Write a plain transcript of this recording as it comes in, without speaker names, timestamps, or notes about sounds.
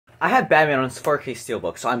I have Batman on 4K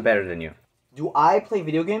Steelbook, so I'm better than you. Do I play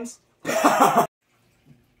video games?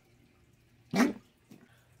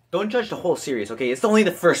 Don't judge the whole series, okay? It's only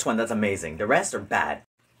the first one that's amazing. The rest are bad.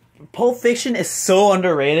 Pulp Fiction is so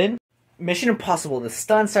underrated. Mission Impossible, the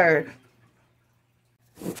stunts are...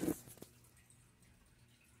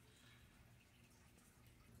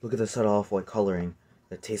 Look at the subtle off-white coloring.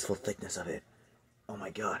 The tasteful thickness of it. Oh my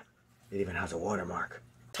god. It even has a watermark.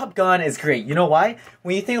 Top Gun is great. You know why?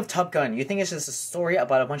 When you think of Top Gun, you think it's just a story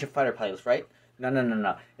about a bunch of fighter pilots, right?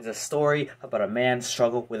 No. It's a story about a man's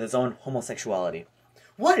struggle with his own homosexuality.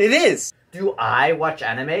 What? It is! Do I watch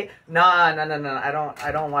anime? No.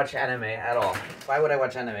 I don't watch anime at all. Why would I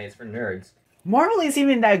watch anime? It's for nerds. Marvel isn't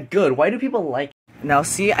even that good. Why do people like it? Now,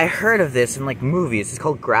 see, I heard of this in, like, movies. It's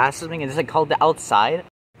called Grass something, and it's, like, called The Outside.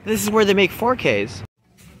 This is where they make 4Ks.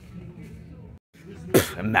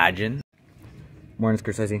 Imagine. Martin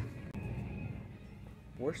Scorsese.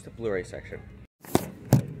 Where's the Blu-ray section?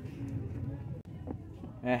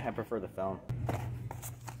 I prefer the film.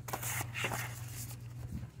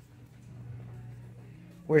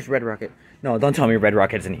 Where's Red Rocket? No, don't tell me Red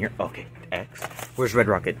Rocket's in here. Okay, X. Where's Red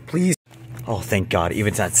Rocket? Please. Oh, thank God.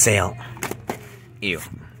 Even it's on sale. Ew.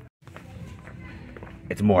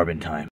 It's Morbid time.